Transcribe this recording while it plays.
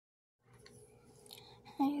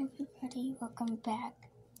Hi everybody, welcome back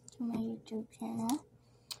to my YouTube channel.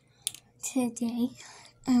 Today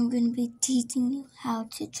I'm going to be teaching you how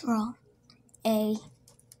to draw a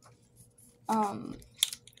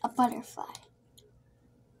butterfly.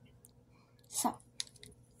 So,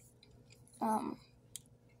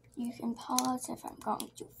 you can pause if I'm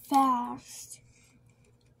going too fast.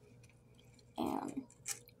 And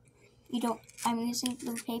I'm using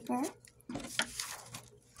blue paper.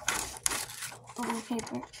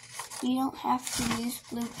 You don't have to use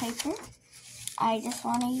blue paper. I just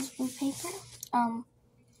want to use blue paper.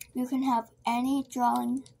 You can have any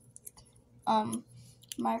drawing,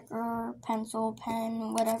 marker, pencil,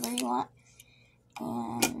 pen, whatever you want.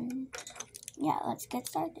 And yeah, let's get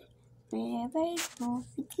started. Okay,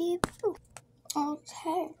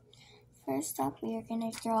 first up we are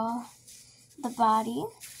going to draw the body.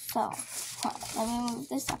 So, let me move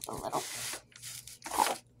this up a little.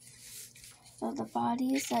 Okay. So the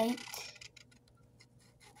body is like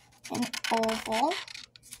an oval.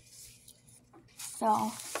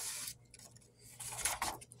 So,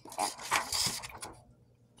 yeah.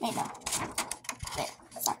 Wait, no. There,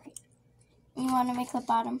 sorry. You want to make the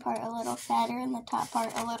bottom part a little fatter and the top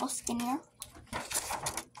part a little skinnier.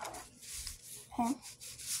 Okay.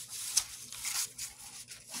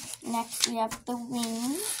 Next we have the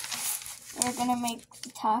wings. We're going to make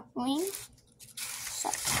the top wing. So,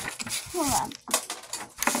 hold on.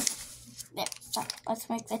 There, so let's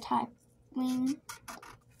make the top wing.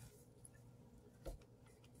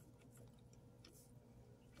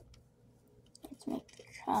 Let's make the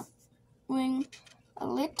top wing a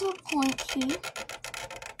little pointy.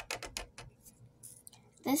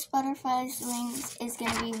 This butterfly's wings is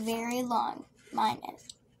going to be very long. Mine is.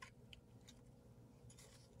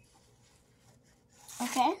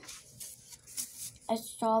 Okay?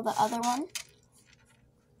 Let's draw the other one.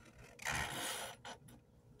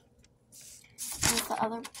 Here's the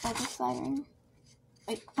other butterfly ring.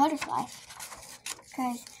 Wait, butterfly.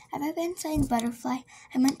 Guys, have I been saying butterfly?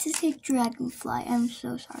 I meant to say dragonfly. I'm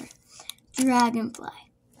so sorry. Dragonfly.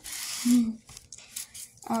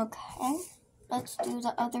 Okay. Let's do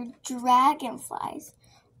the other dragonfly's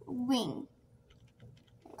wing.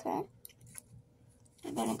 Okay.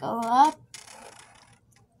 We're going to go up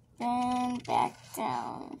and back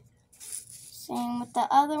down. Same with the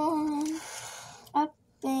other one. Up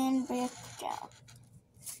and back down.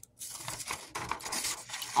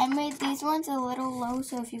 I made these ones a little low,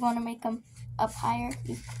 so if you want to make them up higher,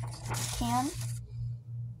 you can.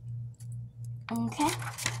 Okay.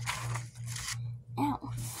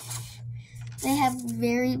 Now, they have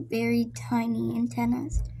very, very tiny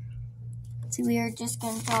antennas. So we are just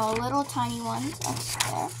going to draw little tiny ones up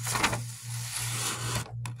there.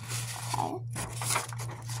 Okay.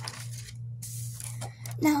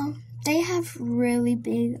 Now, they have really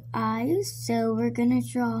big eyes, so we're going to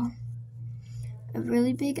draw a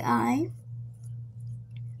really big eye.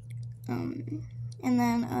 And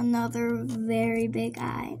then another very big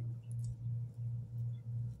eye.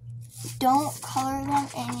 Don't color them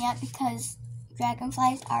in yet because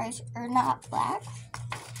dragonflies' eyes are not black.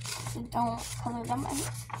 So don't color them in.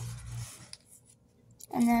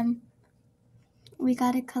 And then we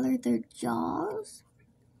gotta color their jaws.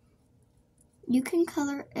 You can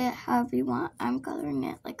color it however you want. I'm coloring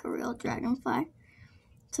it like a real dragonfly.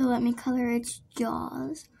 So let me color its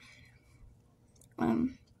jaws. There's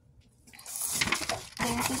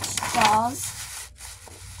its jaws.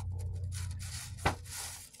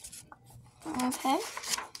 Okay.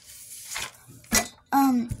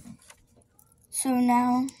 So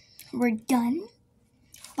now we're done,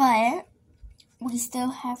 but we still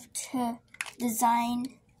have to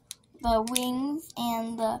design the wings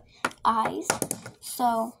and the eyes.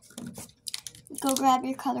 So go grab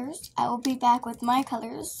your colors. I will be back with my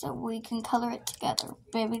colors so we can color it together.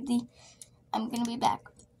 Bibbidi, I'm gonna be back.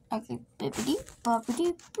 Okay, bibbidi,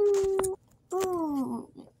 bobbidi, boo, boo.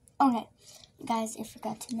 Okay, guys, I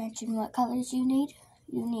forgot to mention what colors you need.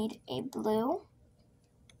 You need a blue,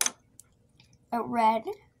 a red,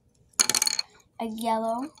 a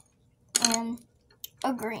yellow, and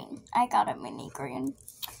a green. I got a mini green.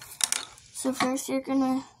 So first you're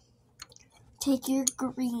gonna take your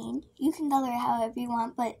green. You can color it however you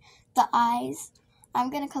want, but the eyes, I'm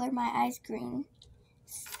gonna color my eyes green.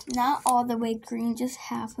 Not all the way green, just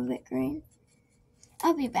half of it green.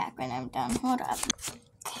 I'll be back when I'm done. Hold up.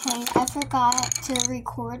 Okay, I forgot to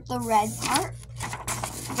record the red part.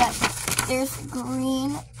 But there's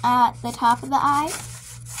green at the top of the eye.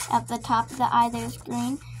 At the top of the eye, there's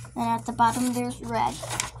green. And at the bottom, there's red.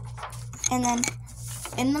 And then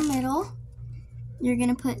in the middle, you're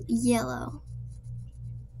going to put yellow.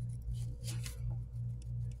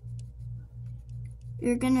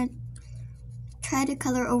 you're gonna try to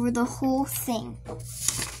color over the whole thing.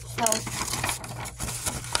 So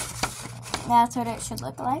that's what it should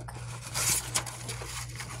look like.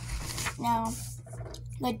 Now,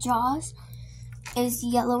 the jaws is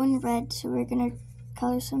yellow and red, so we're gonna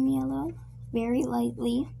color some yellow very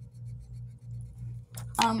lightly.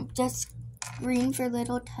 Just green for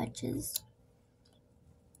little touches.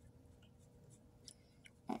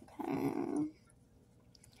 Okay.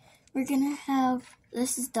 We're gonna have,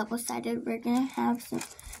 this is double-sided, we're gonna have some,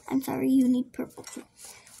 I'm sorry, you need purple too.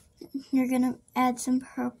 You're gonna add some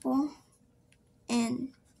purple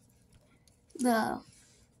in the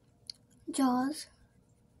jaws.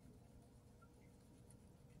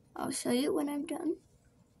 I'll show you when I'm done.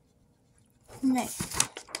 Next,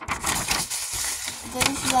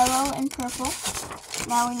 there's yellow and purple.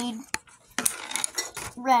 Now we need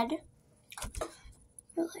red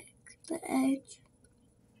for like the edge.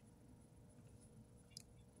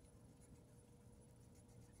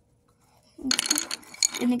 Okay.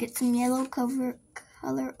 Gonna get some yellow color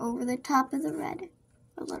over the top of the red,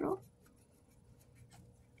 a little.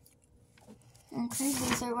 Okay,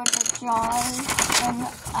 these are what the jaws and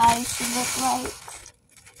eyes should look like.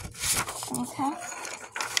 Okay.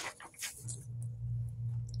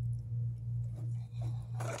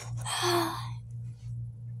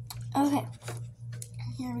 Okay,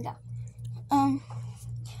 here we go.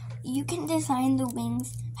 You can design the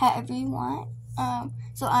wings however you want.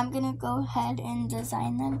 So I'm gonna go ahead and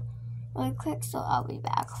design them really quick. So I'll be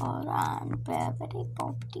back. Hold on.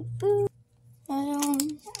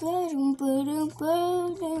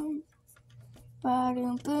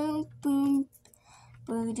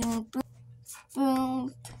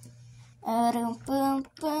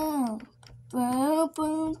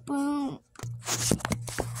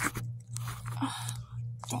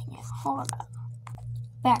 Dang it, hold up.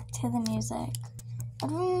 Back to the music.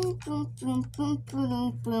 Boom, boom, boom, boom,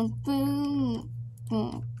 boom, boom, boom,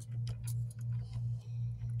 boom.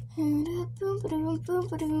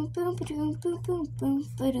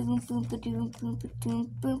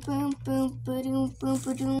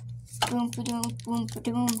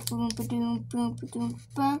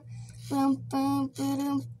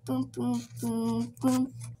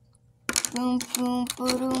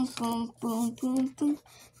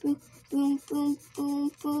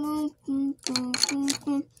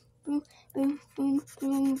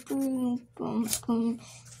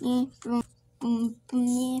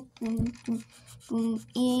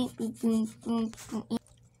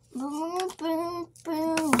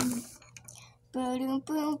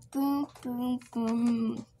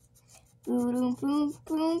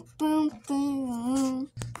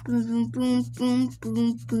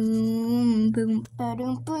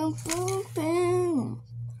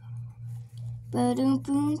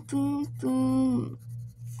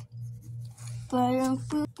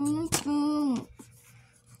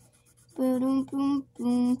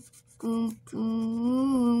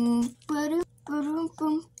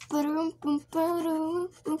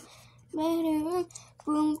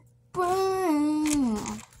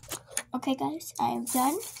 Okay guys, I am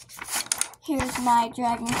done. Here's my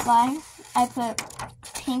dragonfly. I put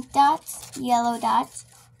pink dots, yellow dots,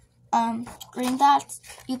 green dots.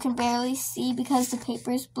 You can barely see because the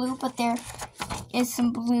paper is blue, but there is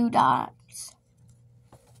some blue dots.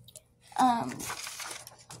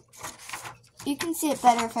 You can see it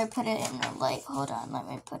better if I put it in the light. Hold on, let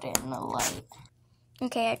me put it in the light.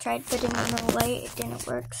 Okay, I tried putting it in the light. It didn't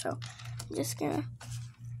work, so I'm just gonna...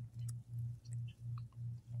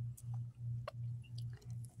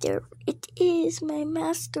 There it is, my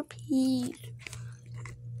masterpiece.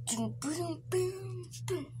 I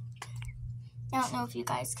don't know if you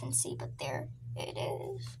guys can see, but there it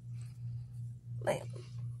is.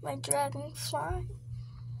 My dragonfly.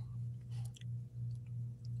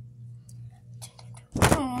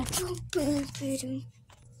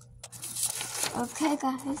 Okay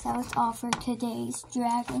guys, that was all for today's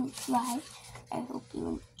dragonfly. I hope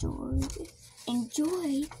you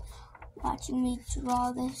enjoyed watching me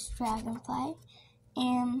draw this dragonfly.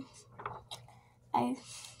 And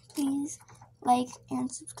please like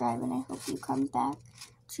and subscribe, and I hope you come back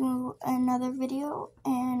to another video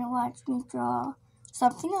and watch me draw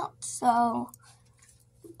something else. So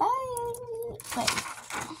bye. Wait.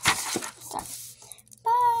 Sorry.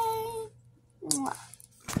 Bye. Mwah.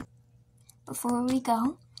 Before we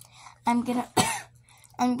go, I'm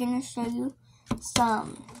gonna show you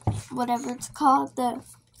some, whatever it's called, the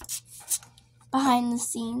behind the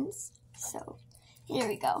scenes. So here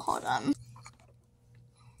we go. Hold on.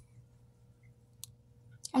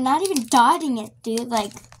 I'm not even dotting it, dude.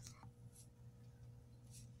 Like,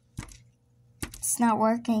 It's not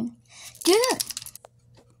working. Dude!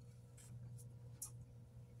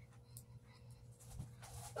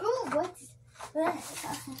 Ooh, what's that?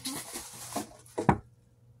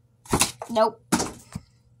 Nope.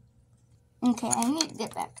 Okay, I need to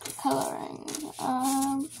get back to coloring.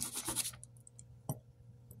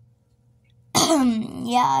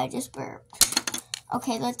 Yeah, I just burped.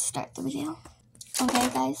 Okay, let's start the video. Okay,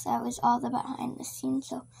 guys, that was all the behind the scenes.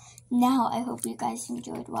 So now I hope you guys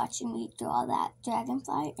enjoyed watching me draw that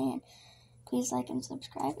dragonfly. And please like and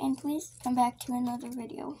subscribe. And please come back to another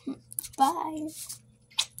video. Bye.